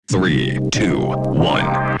3, 2,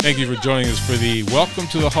 1. Thank you for joining us for the Welcome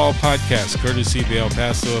to the Hall podcast, courtesy of the El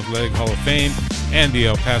Paso Athletic Hall of Fame and the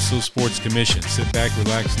El Paso Sports Commission. Sit back,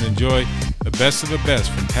 relax, and enjoy the best of the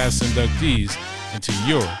best from past inductees into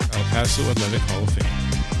your El Paso Athletic Hall of Fame.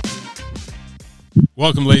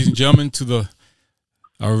 Welcome, ladies and gentlemen, to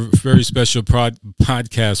our very special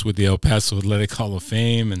podcast with the El Paso Athletic Hall of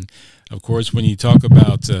Fame. And, of course, when you talk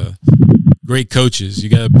about great coaches, you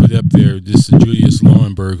got to put up there. This is Julius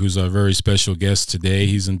Lowenberg, who's our very special guest today.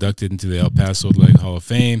 He's inducted into the El Paso Athletic Hall of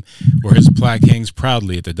Fame, where his plaque hangs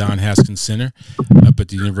proudly at the Don Haskins Center up at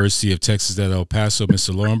the University of Texas at El Paso.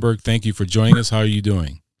 Mr. Lowenberg, thank you for joining us. How are you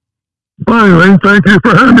doing? Fine, Wayne. Thank you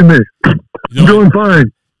for having me. Doing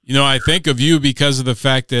fine. You know, I think of you because of the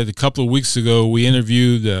fact that a couple of weeks ago we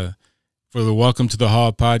interviewed for the Welcome to the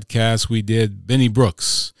Hall podcast, we did Benny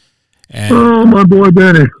Brooks. And, oh, my boy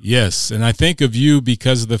Benny. Yes, and I think of you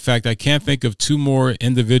because of the fact I can't think of two more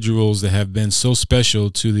individuals that have been so special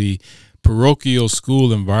to the parochial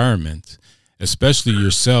school environment, especially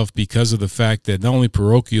yourself, because of the fact that not only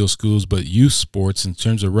parochial schools but youth sports in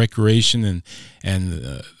terms of recreation and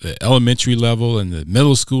the elementary level and the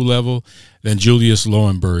middle school level, than Julius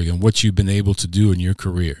Lowenberg and what you've been able to do in your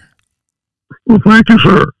career. Well, thank you,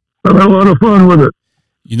 sir. I've had a lot of fun with it.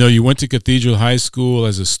 You know, you went to Cathedral High School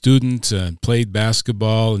as a student and played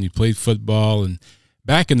basketball and you played football. And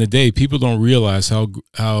back in the day, people don't realize how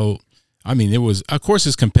I mean, it was, of course,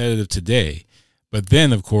 it's competitive today. But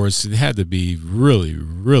then, of course, it had to be really,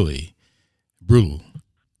 really brutal.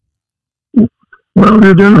 Well,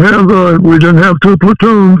 we didn't have two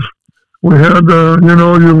platoons. We had,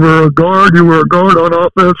 you were a guard on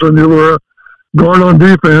offense and you were a guard on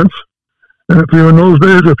defense. And in those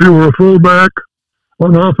days, if you were a fullback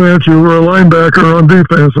on offense, you were a linebacker on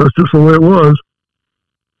defense. That's just the way it was.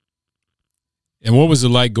 And what was it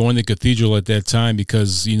like going to Cathedral at that time?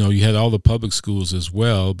 Because, you know, you had all the public schools as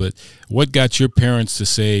well. But what got your parents to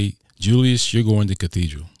say, Julius, you're going to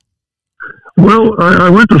Cathedral? Well,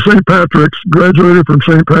 I went to St. Patrick's, graduated from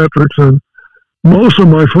St. Patrick's, and most of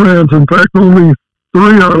my friends, in fact, only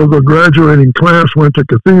 3 out of the graduating class went to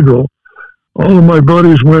Cathedral. All of my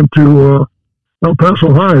buddies went to El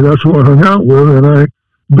Paso High. That's who I hung out with, and I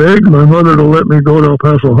begged my mother to let me go to El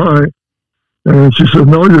Paso High. And she said,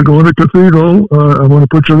 no, you're going to Cathedral. I'm going to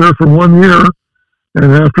put you there for 1 year.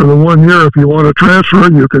 And after the 1 year, if you want to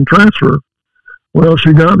transfer, you can transfer. Well,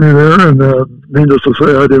 she got me there, and needless to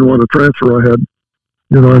say, I didn't want to transfer.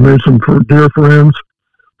 I made some dear friends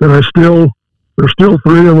that there's still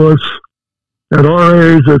 3 of us at our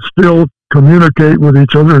age that still communicate with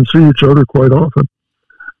each other and see each other quite often.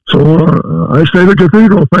 So I stayed at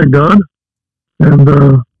Cathedral, thank God, and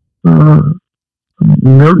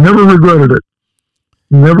never regretted it.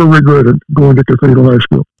 Never regretted going to Cathedral High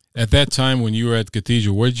School. At that time when you were at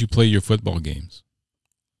Cathedral, where did you play your football games?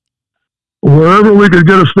 Wherever we could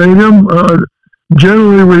get a stadium.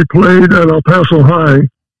 Generally, we played at El Paso High,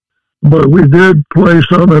 but we did play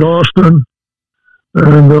some at Austin,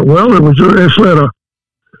 and it was Isleta.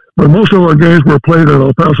 But most of our games were played at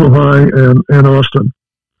El Paso High and Austin,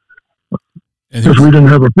 because we didn't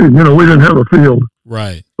have a field,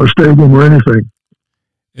 right, or stadium or anything.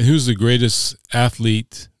 And who's the greatest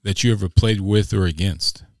athlete that you ever played with or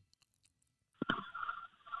against?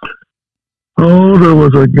 Oh, there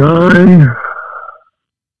was a guy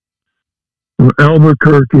from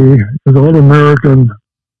Albuquerque, an All-American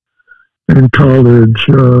in college,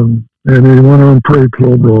 and he went on play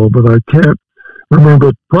pro ball, but I can't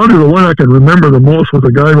remember. Probably the one I can remember the most was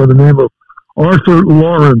a guy by the name of Arthur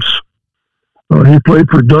Lawrence. He played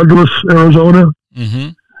for Douglas, Arizona.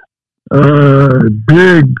 Mm-hmm.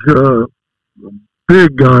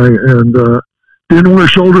 Big guy, and didn't wear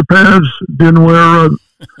shoulder pads, didn't wear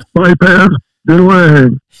thigh pads, didn't wear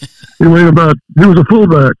anything. He was a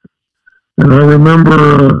fullback, and I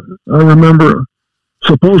remember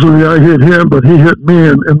supposedly I hit him, but he hit me.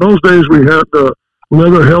 And in those days we had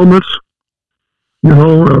leather helmets, they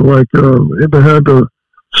had the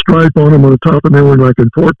stripe on them on the top, and they were like in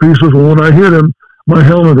 4 pieces. Well, when I hit him, my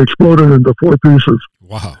helmet exploded into 4 pieces.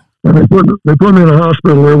 Wow. And they put me in a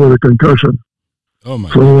hospital there with a concussion. Oh,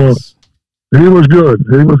 my goodness. He was good.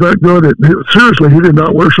 He was that good. Seriously, he did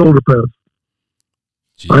not wear shoulder pads.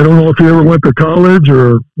 Jeez. I don't know if he ever went to college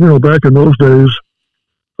or, back in those days,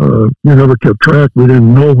 you never kept track. We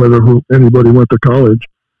didn't know whether anybody went to college.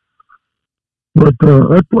 But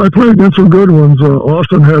I played against some good ones.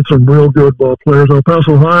 Austin had some real good ball players. El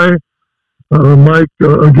Paso High, Mike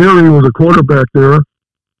Aguirre was a quarterback there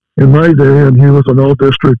in my day, and he was an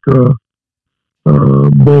all-district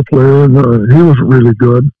ball player, and he was really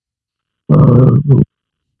good.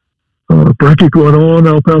 Frankie Guadon,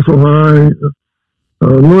 El Paso High,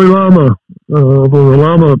 Louis Lama, one of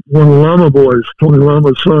the Lama boys, Tony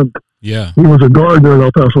Lama's son. Yeah. He was a guard there at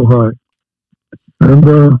El Paso High.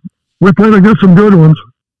 And we played against some good ones.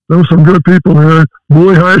 There were some good people here.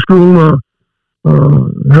 Bowie High School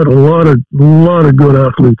had a lot of good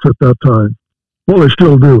athletes at that time. Well, they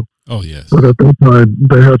still do. Oh, yes. But at that time,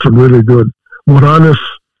 they had some really good. Morales,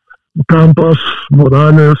 Campas,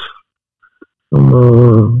 Morales,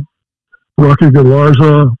 Rocky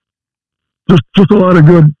Galarza. Just a lot of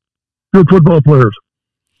good football players.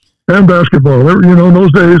 And basketball. You know, in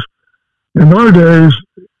those days, in our days,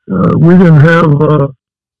 we didn't have...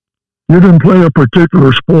 you didn't play a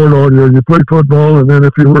particular sport all year. You played football, and then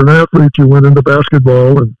if you were an athlete, you went into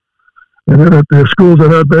basketball. And then at the schools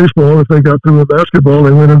that had baseball, if they got through with basketball,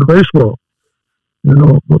 they went into baseball. You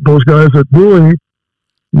know, those guys at Bowie,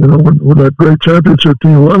 you know, with that great championship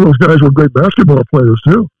team, a lot of those guys were great basketball players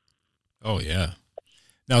too. Oh, yeah.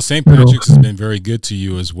 Now, St. Patrick's has been very good to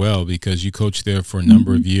you as well because you coached there for a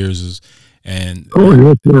number of years. And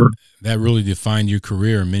yes, sir. That really defined your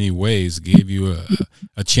career in many ways, gave you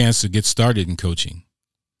a chance to get started in coaching.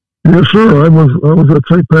 Yes, sir. I was at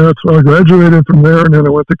St. Pat's. I graduated from there, and then I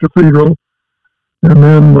went to Cathedral. And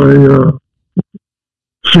then my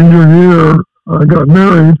senior year, I got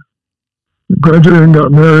married, graduated and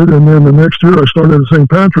got married, and then the next year I started at St.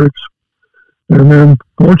 Patrick's. And then,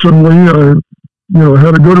 fortunately, I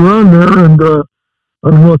had a good run there, and I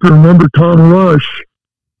don't know if you remember Tom Rush.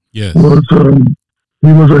 Yes. He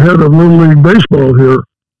was the head of Little League Baseball here,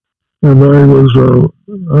 and I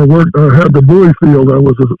had the Bowie field. I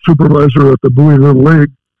was a supervisor at the Bowie Little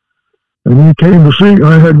League, and he came to see.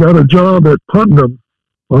 I had got a job at Putnam.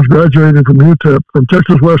 I was graduating from UTEP, from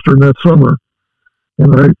Texas Western that summer,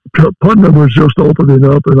 and Putnam was just opening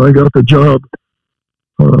up, and I got the job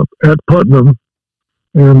at Putnam,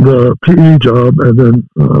 and PE job, and then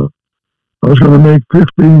I was going to make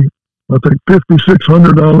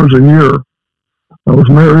 $5,600 a year. I was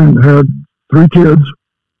married and had 3 kids,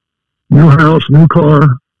 new house, new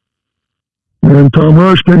car. And Tom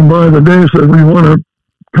Rush came by the day and said, "We want to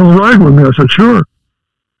come ride with me." I said, "Sure."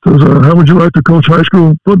 He says, "How would you like to coach high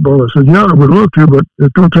school football?" I said, "Yeah, I would love to, but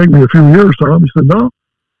it's going to take me a few years, Tom." He said, "No,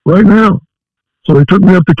 right now." So he took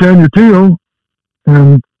me up to Canutillo,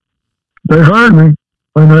 and they hired me.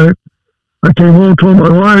 And I came home, told my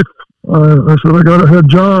wife, I said, "I got a head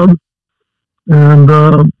job, and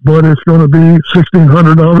but it's going to be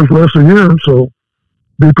 $1,600 less a year, so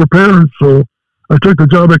be prepared." So I took the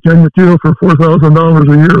job at Canutillo for $4,000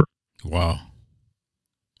 a year. Wow.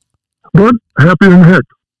 But happy in heck.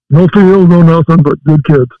 No field, no nothing, but good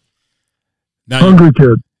kids. Now, hungry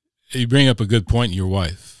kids. You bring up a good point, your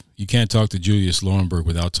wife. You can't talk to Julius Lauenberg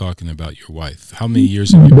without talking about your wife. How many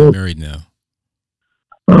years have you been married now?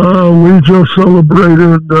 We just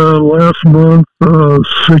celebrated last month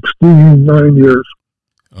 69 years.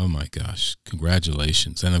 Oh, my gosh.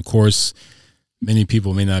 Congratulations. And, of course, many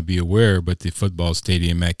people may not be aware, but the football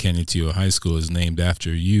stadium at Canutillo High School is named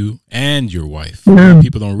after you and your wife.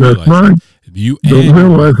 People don't realize right. You don't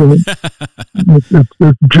realize it.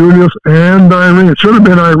 It's Julius and Irene. It should have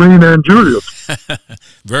been Irene and Julius.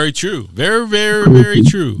 Very true. Very, very, very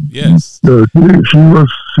true. Yes.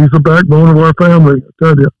 She's the backbone of our family, I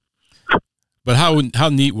tell you. But how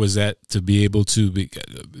neat was that to be able to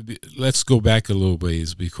let's go back a little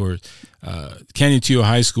ways, because Canutillo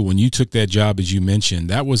High School, when you took that job, as you mentioned,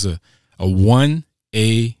 that was a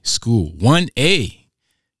 1A school. 1A.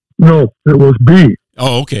 No, it was B.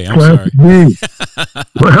 Oh, okay. I'm Class sorry. B.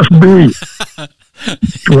 Class B.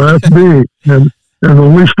 Class B. And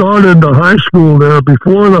when we started the high school there,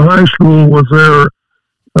 before the high school was there,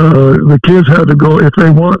 the kids had to go, if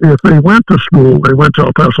they went to school, they went to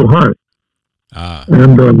El Paso High.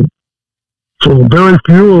 And so very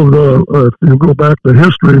few of if you go back to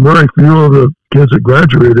history, very few of the kids that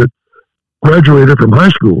graduated from high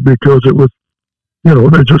school, because it was,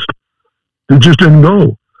 they just didn't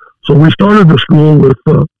go. So we started the school with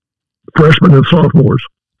freshmen and sophomores,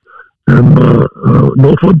 and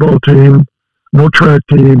no football team, no track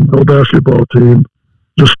team, no basketball team,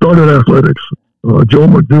 just started athletics. Joe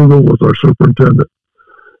McDougall was our superintendent,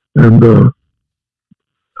 and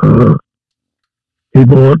he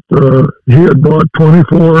had bought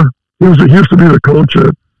 24. He used to be the coach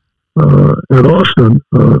at Austin,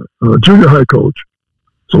 junior high coach.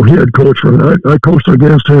 So he had coached for me. I coached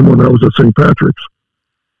against him when I was at St. Patrick's,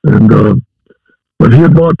 and but he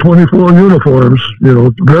had bought 24 uniforms,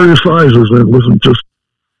 various sizes, and it wasn't just.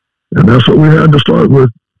 And that's what we had to start with: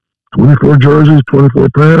 24 jerseys, 24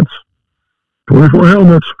 pants, 24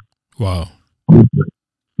 helmets. Wow!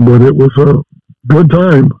 But it was good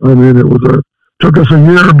time. I mean, took us a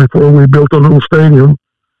year before we built a little stadium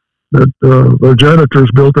that the janitors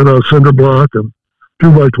built it out of cinder block and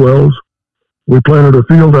 2x12s. We planted a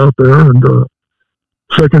field out there, and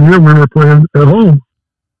second year we were playing at home.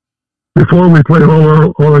 Before we played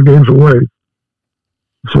all our games away.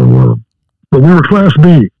 So, but we were Class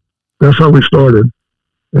B. That's how we started.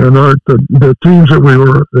 And the teams that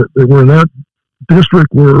were in that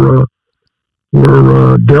district were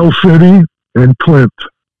Del City and Clint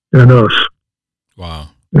and us. Wow.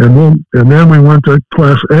 And then we went to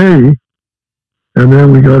Class A, and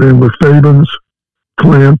then we got in with Fabens,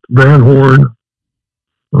 Clint, Van Horn,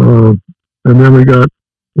 and then we got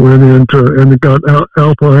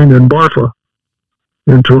Alpine and Barfa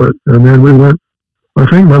into it. And then we went, I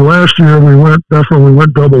think my last year that's when we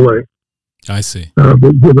went Double A. I see. With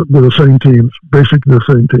the same teams, basically the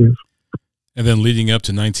same teams. And then leading up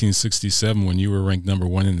to 1967, when you were ranked number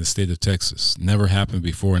 1 in the state of Texas, never happened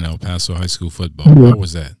before in El Paso high school football. Yeah. What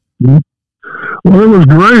was that? Mm-hmm. Well, it was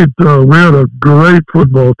great. We had a great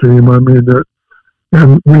football team. I mean,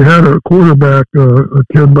 and we had a quarterback, a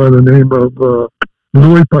kid by the name of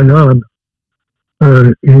Louis Payan.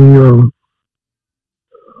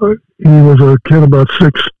 He was a kid about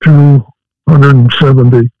 6'2",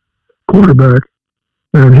 170 quarterback.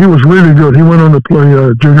 And he was really good. He went on to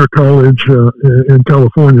play junior college in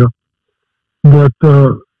California. But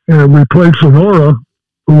and we played Sonora,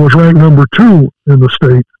 who was ranked number 2 in the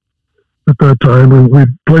state at that time. And we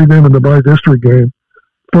played them in the bi-district game.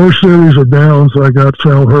 First series of downs, I got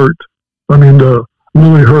Louis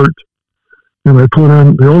hurt. And I put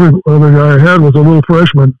in, the only other guy I had was a little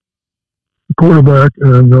freshman quarterback,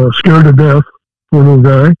 and scared to death, poor little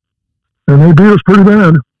guy. And they beat us pretty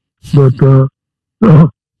bad. But,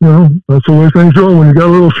 that's the way things go. When you got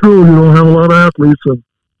a little school, you don't have a lot of athletes, and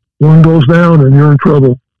one goes down and you're in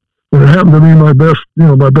trouble. And it happened to be my best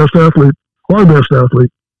athlete, our best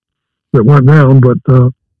athlete that went down, but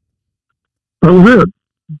that was it.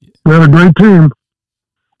 We had a great team.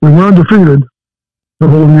 We were undefeated the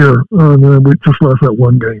whole year, and we just lost that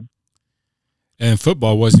one game. And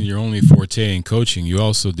football wasn't your only forte in coaching. You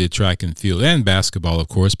also did track and field and basketball, of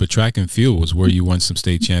course, but track and field was where you won some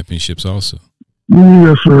state championships also.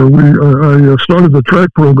 Yes, sir. I started the track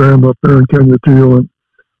program up there in Canutillo, and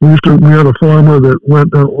we had a farmer that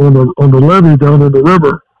went on the levee down in the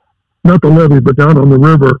river, not the levee, but down on the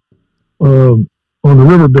river, on the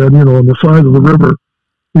riverbed, on the side of the river.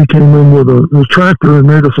 He came in with his tractor and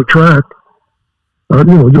made us a track,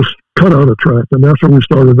 just cut out a track, and that's where we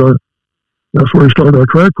started our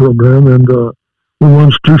track program, and we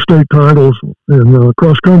won 2 state titles in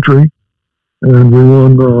cross country, and we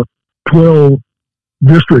won 12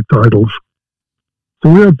 district titles. So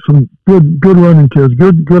we had some good running kids,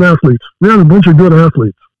 good athletes. We had a bunch of good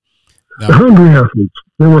athletes. Now, hungry athletes.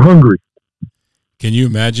 They were hungry. Can you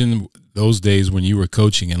imagine those days when you were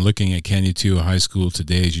coaching and looking at Canutillo High School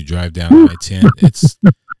today as you drive down I-10? It's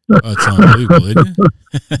unbelievable, isn't it?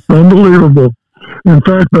 Unbelievable. In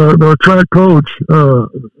fact, the track coach,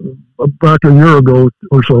 back a year ago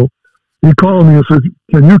or so, he called me and said,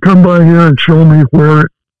 "Can you come by here and show me where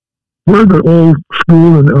the old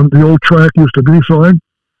school and the old track used to be?" So I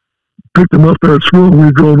picked him up there at school.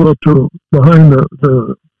 We drove up to behind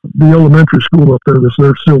the elementary school up there.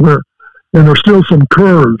 They're still there. And there's still some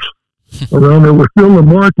curves around there with still the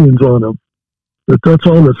markings on them. That's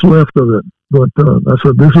all that's left of it. But I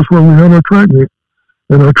said, this is where we had our track meet.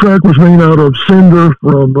 And our track was made out of cinder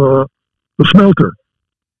from the smelter.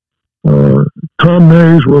 Tom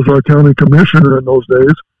Mays was our county commissioner in those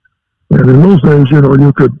days. And in those days,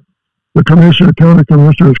 the county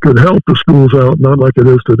commissioners could help the schools out, not like it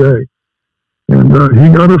is today. And he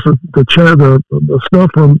got us the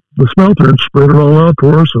stuff from the smelter and spread it all out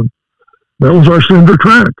for us. And that was our cinder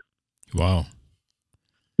track. Wow.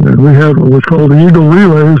 And we had what was called the Eagle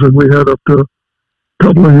Relays, and we had up to a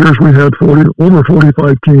couple of years, we had over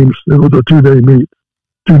 45 teams. It was a 2-day meet,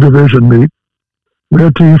 2-division meet. We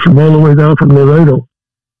had teams from all the way down from Laredo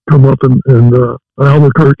come up and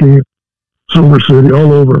Albuquerque, Silver City,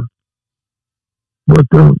 all over. But,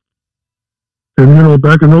 back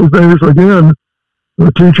in those days, again,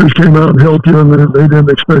 the teachers came out and helped you, and they didn't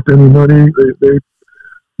expect any money. They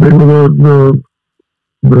were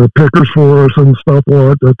the pickers for us and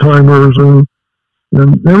stopwatch, the timers and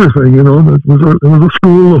everything. It was a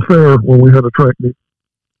school affair when we had a track meet.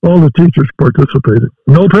 All the teachers participated.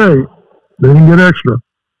 No pay. They didn't get extra.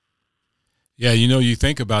 Yeah, you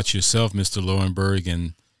think about yourself, Mr. Lowenberg,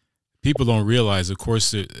 and people don't realize, of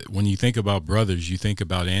course, that when you think about brothers, you think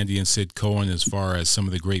about Andy and Sid Cohen as far as some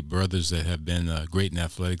of the great brothers that have been great in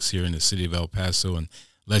athletics here in the city of El Paso. And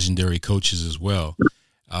legendary coaches as well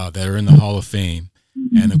that are in the Hall of Fame.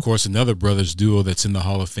 And, of course, another brothers duo that's in the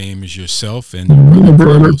Hall of Fame is yourself and your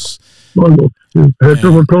brother Carlos. Heck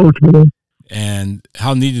of a coach, man. And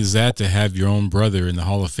how neat is that to have your own brother in the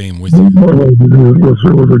Hall of Fame with you? It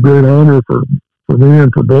was a great honor for me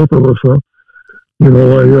and for both of us. You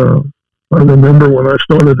know, I remember when I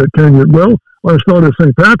started at Kenyon. Well, when I started at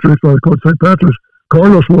St. Patrick's, when I coached St. Patrick's,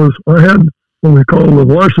 Carlos I had what we call the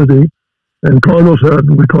varsity, and Carlos had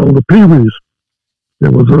what we call the peewees.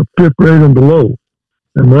 It was a 5th grade and below,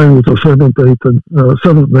 and mine was a 7th,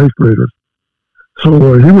 8th graders.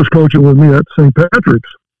 So he was coaching with me at St. Patrick's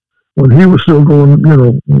when he was still going, you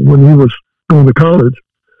know, when he was going to college.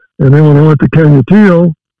 And then when I went to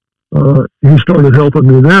Canutillo, he started helping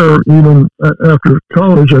me there even after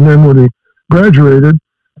college. And then when he graduated,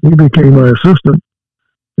 he became my assistant.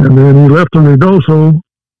 And then he left to Ruidoso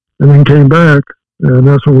and then came back. And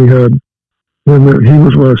that's when we had him. He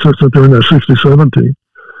was my assistant during that 60-70.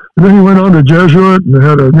 And then he went on to Jesuit and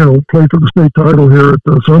had played for the state title here at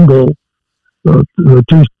the Sun Bowl, the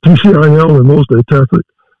TCIL in those days,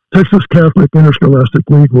 Texas Catholic Interscholastic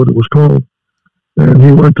League, what it was called. And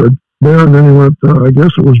he went to there, and then he went, I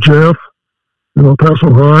guess it was Jeff, El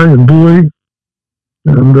Paso High and Bowie,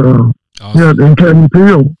 and awesome. And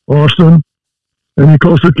Canutillo, Austin. And he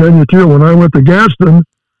coached at Canutillo. When I went to Gadsden,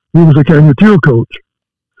 he was a Canutillo coach.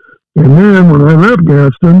 And then when I left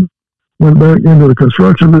Gadsden, went back into the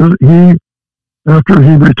construction business, after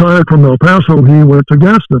he retired from El Paso, he went to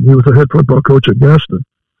Gadsden. He was the head football coach at Gadsden.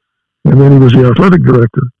 And then he was the athletic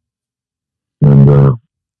director. And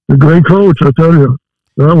a great coach, I tell you.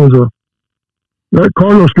 That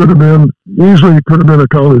Carlos easily could have been a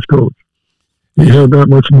college coach. He had that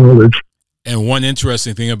much knowledge. And one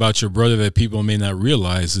interesting thing about your brother that people may not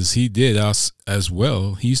realize is he did us as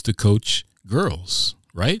well. He used to coach girls,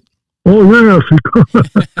 right? Oh yes, he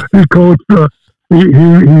coached. I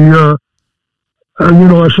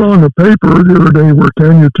saw in the paper the other day where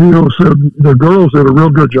Canutillo said the girls did a real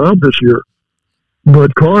good job this year.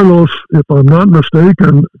 But Carlos, if I'm not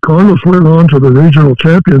mistaken, Carlos went on to the regional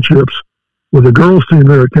championships with the girls team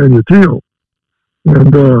there at Canutillo.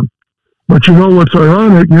 And but you know what's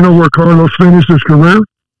ironic? You know where Carlos finished his career?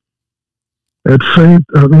 At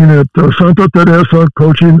Santa Teresa,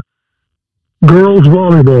 coaching girls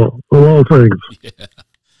volleyball, of all things. Yeah,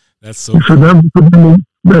 that's so. He said that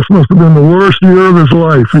must have been the worst year of his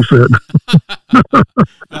life. He said.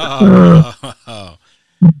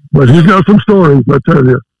 But he's got some stories, I tell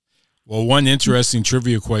you. Well, one interesting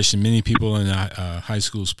trivia question many people in high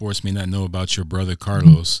school sports may not know about your brother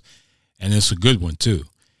Carlos, and it's a good one too,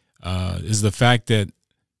 is the fact that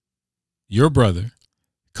your brother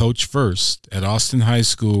coached first at Austin High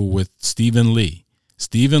School with Stephen Lee.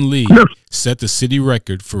 Stephen Lee set the city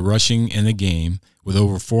record for rushing in a game with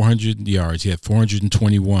over 400 yards. He had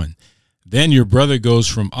 421. Then your brother goes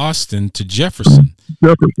from Austin to Jefferson.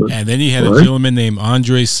 And then he had a gentleman named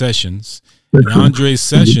Andre Sessions. And Andre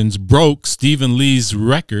Sessions broke Stephen Lee's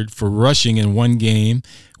record for rushing in one game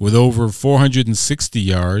with over 460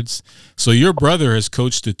 yards. So your brother has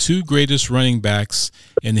coached the 2 greatest running backs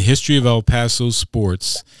in the history of El Paso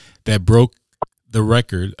sports that broke the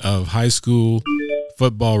record of high school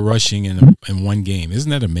football rushing in one game. Isn't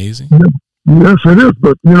that amazing? Yes, it is.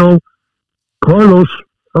 But, Carlos,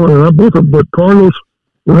 but Carlos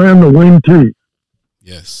ran the wing tee.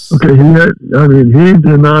 Yes. Okay, he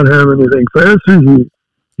did not have anything fancy.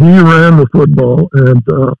 He ran the football, and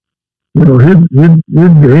he'd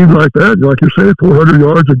gain like that, like you say, 400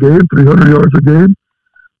 yards a game, 300 yards a game.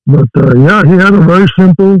 But he had a very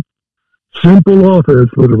simple offense,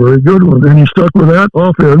 but a very good one, and he stuck with that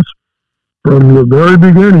offense from the very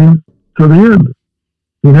beginning to the end.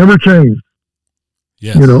 He never changed.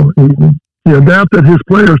 Yes. He adapted his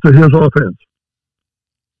players to his offense,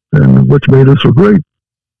 and which made it so great.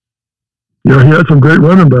 He had some great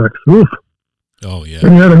running backs. Oof. Oh, yeah.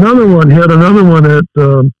 And he had another one. At,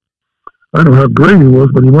 I don't know how great he was,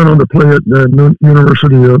 but he went on to play at the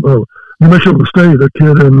University of New Mexico State, a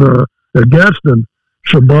kid at Gadsden,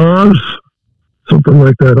 Shabazz, something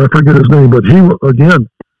like that. I forget his name, but he, again,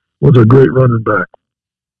 was a great running back.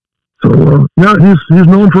 So, he's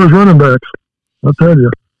known for his running backs, I'll tell you.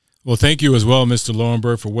 Well, thank you as well, Mr.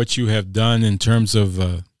 Lowenberg, for what you have done in terms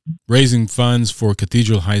of raising funds for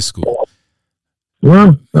Cathedral High School.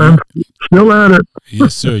 Well, I'm still at it.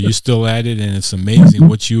 Yes, sir. You're still at it, and it's amazing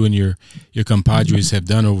what you and your compadres have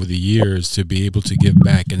done over the years to be able to give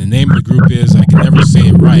back. And the name of the group is, I can never say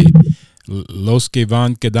it right, Los que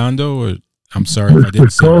van quedando, or I'm sorry if I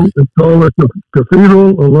didn't say it right. It's called the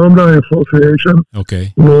Cathedral Alumni Association.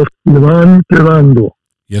 Okay. Los que van quedando.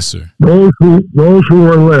 Yes, sir. Those who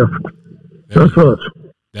are left. That's us.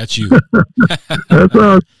 That's you. That's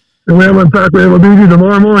us. And we have a meeting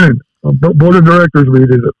tomorrow morning, a board of directors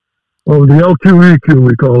meeting of the LQEQ,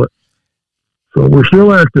 we call it. So we're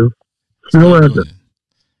still active. Still active.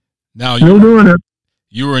 Now still doing it.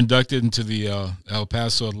 You were inducted into the El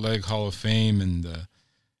Paso Athletic Hall of Fame, and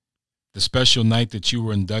the special night that you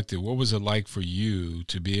were inducted, what was it like for you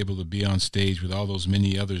to be able to be on stage with all those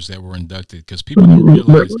many others that were inducted? Because people don't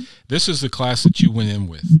realize this is the class that you went in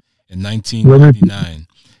with in 1999.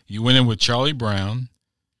 You went in with Charlie Brown,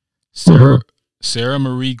 Sarah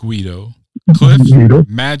Marie Guido, Cliff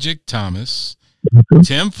Magic Thomas,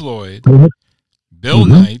 Tim Floyd, Bill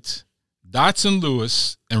Knight, Dotson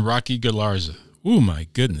Lewis, and Rocky Galarza. Oh, my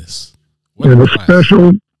goodness. And a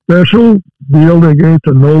special deal they gave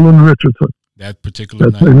to Nolan Richardson. That particular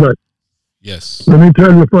night. Yes. Let me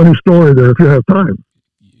tell you a funny story there if you have time.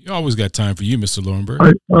 You always got time for you, Mr. Laurinburg.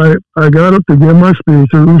 I got up to give my speech.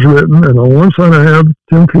 It was written, and on one side I have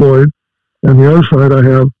Tim Floyd, and the other side I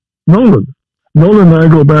have Nolan. Nolan and I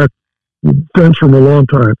go back fence from a long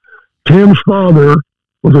time. Tim's father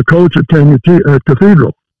was a coach at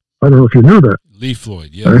Cathedral. I don't know if you knew that. Lee Floyd,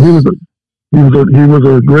 yes. He was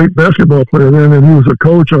a great basketball player then, and he was a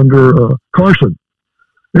coach under Carson,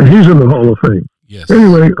 and he's in the Hall of Fame. Yes.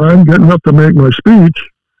 Anyway, I'm getting up to make my speech,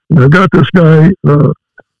 and I've got this guy.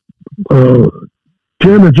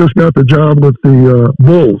 Tim had just got the job with the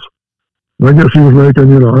Bulls. I guess he was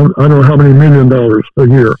making, I don't know how many $1 million a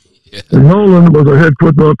year. Yeah. And Nolan was a head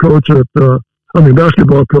football coach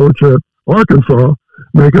basketball coach at Arkansas,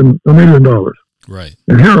 making $1 million. Right.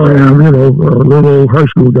 And here I am, a little old high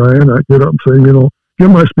school guy, and I get up and say, give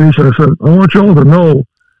my speech. And I said, I want you all to know,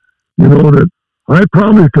 that I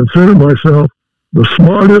probably consider myself the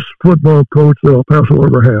smartest football coach that El Paso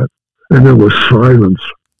ever had. And there was silence.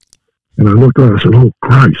 And I looked around and I said, oh,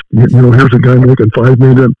 Christ, here's a guy making $5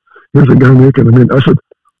 million. Here's a guy making $1 million. I said,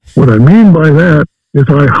 what I mean by that is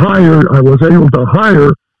I was able to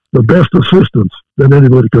hire the best assistants that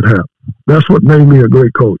anybody could have. That's what made me a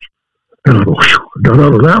great coach. And I got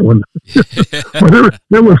out of that one. But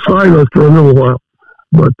there was silence for a little while.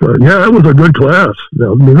 But, it was a good class.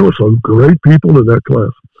 There were some great people in that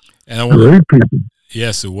class. Great people.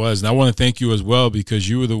 Yes, it was. And I want to thank you as well because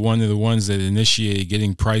you were one of the ones that initiated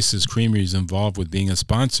getting Price's Creameries involved with being a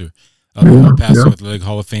sponsor of the El Paso Athletic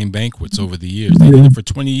Hall of Fame banquets over the years. They did it for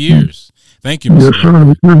 20 years. Thank you, Mr. Yes, sir.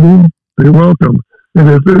 You're welcome. And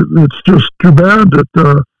it's just too bad that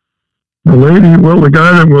the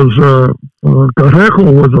guy that was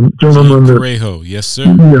Carrejo was a gentleman. Carrejo, yes, sir.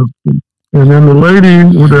 Yeah. And then the lady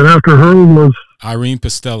that after her was Irene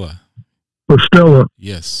Pastella.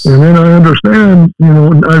 Yes. And then I understand,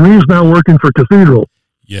 Irene's now working for Cathedral.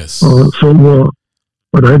 Yes.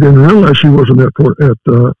 But I didn't realize she wasn't at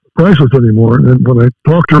Price's anymore. And then when I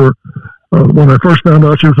talked to her, when I first found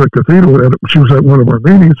out she was at Cathedral, she was at one of our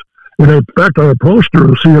meetings. And in fact, I approached her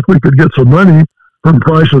to see if we could get some money from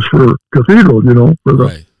Price's for Cathedral,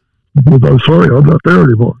 right. I'm sorry, I'm not there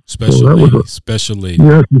anymore. Special lady.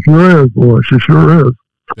 Yes, she sure is, boy. She sure is.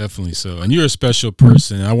 Definitely so. And you're a special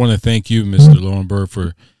person. I want to thank you, Mr. Laurinburg,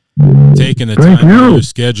 for taking the time out of your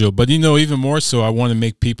schedule. But, even more so, I want to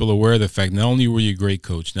make people aware of the fact not only were you a great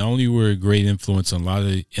coach, not only were you a great influence on a lot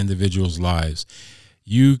of individuals' lives,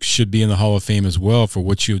 you should be in the Hall of Fame as well for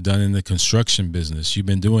what you've done in the construction business. You've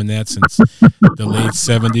been doing that since the late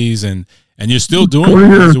 70s, and you're still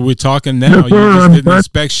doing it. So we're talking now. Yes, sir, you just did an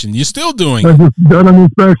inspection. You're still doing it. I just got an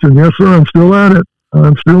inspection. Yes, sir. I'm still at it.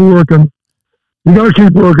 I'm still working. You got to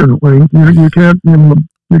keep working, Wayne. You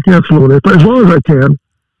can't slow it. As long as I can.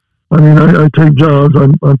 I take jobs.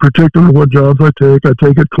 I'm particular what jobs I take. I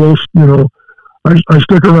take it close. I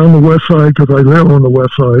stick around the west side because I live on the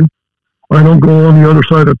west side. I don't go on the other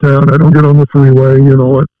side of town. I don't get on the freeway.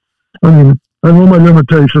 I know my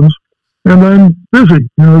limitations, and I'm busy.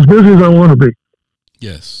 As busy as I want to be.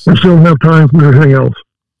 Yes. I still have time for everything else.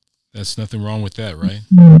 That's nothing wrong with that, right?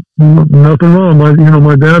 Nothing wrong.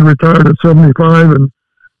 My dad retired at 75, and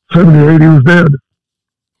 78 he was dead.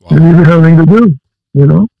 Wow. Didn't even have anything to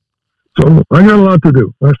do, So I got a lot to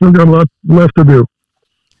do. I still got a lot left to do.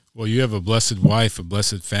 Well, you have a blessed wife, a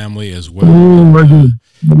blessed family as well. I do.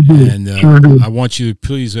 And sure do. I want you to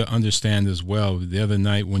please understand as well. The other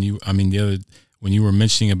night when you were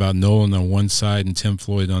mentioning about Nolan on one side and Tim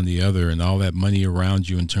Floyd on the other, and all that money around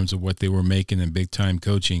you in terms of what they were making in big time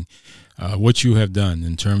coaching, what you have done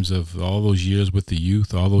in terms of all those years with the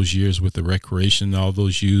youth, all those years with the recreation, all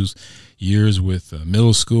those years with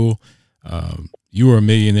middle school. You were a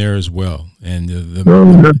millionaire as well, and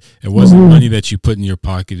it wasn't money that you put in your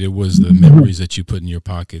pocket. It was the memories that you put in your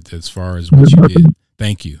pocket as far as what you did.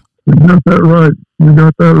 Thank you. You got that right. You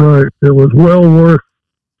got that right. It was well worth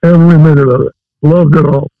every minute of it. Loved it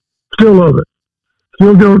all. Still love it.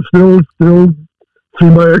 Still see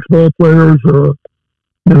my ex-ball players.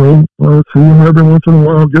 See them every once in a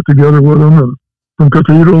while. Get together with them, and from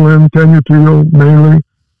Cathedral and Canutillo mainly.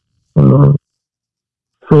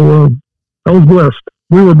 So I was blessed.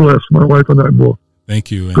 We were blessed, my wife and I both. Thank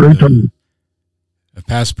you. And, great time. A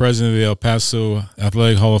past president of the El Paso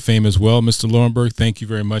Athletic Hall of Fame as well, Mr. Laurinburg. Thank you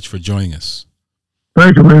very much for joining us.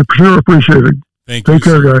 Thank you, man. Sure appreciate it. Thank you. Take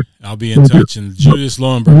care, guys. I'll be in touch. And Julius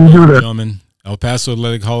Laurinburg, ladies and gentlemen, El Paso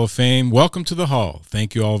Athletic Hall of Fame. Welcome to the Hall.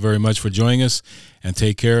 Thank you all very much for joining us, and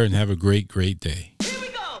take care and have a great, great day.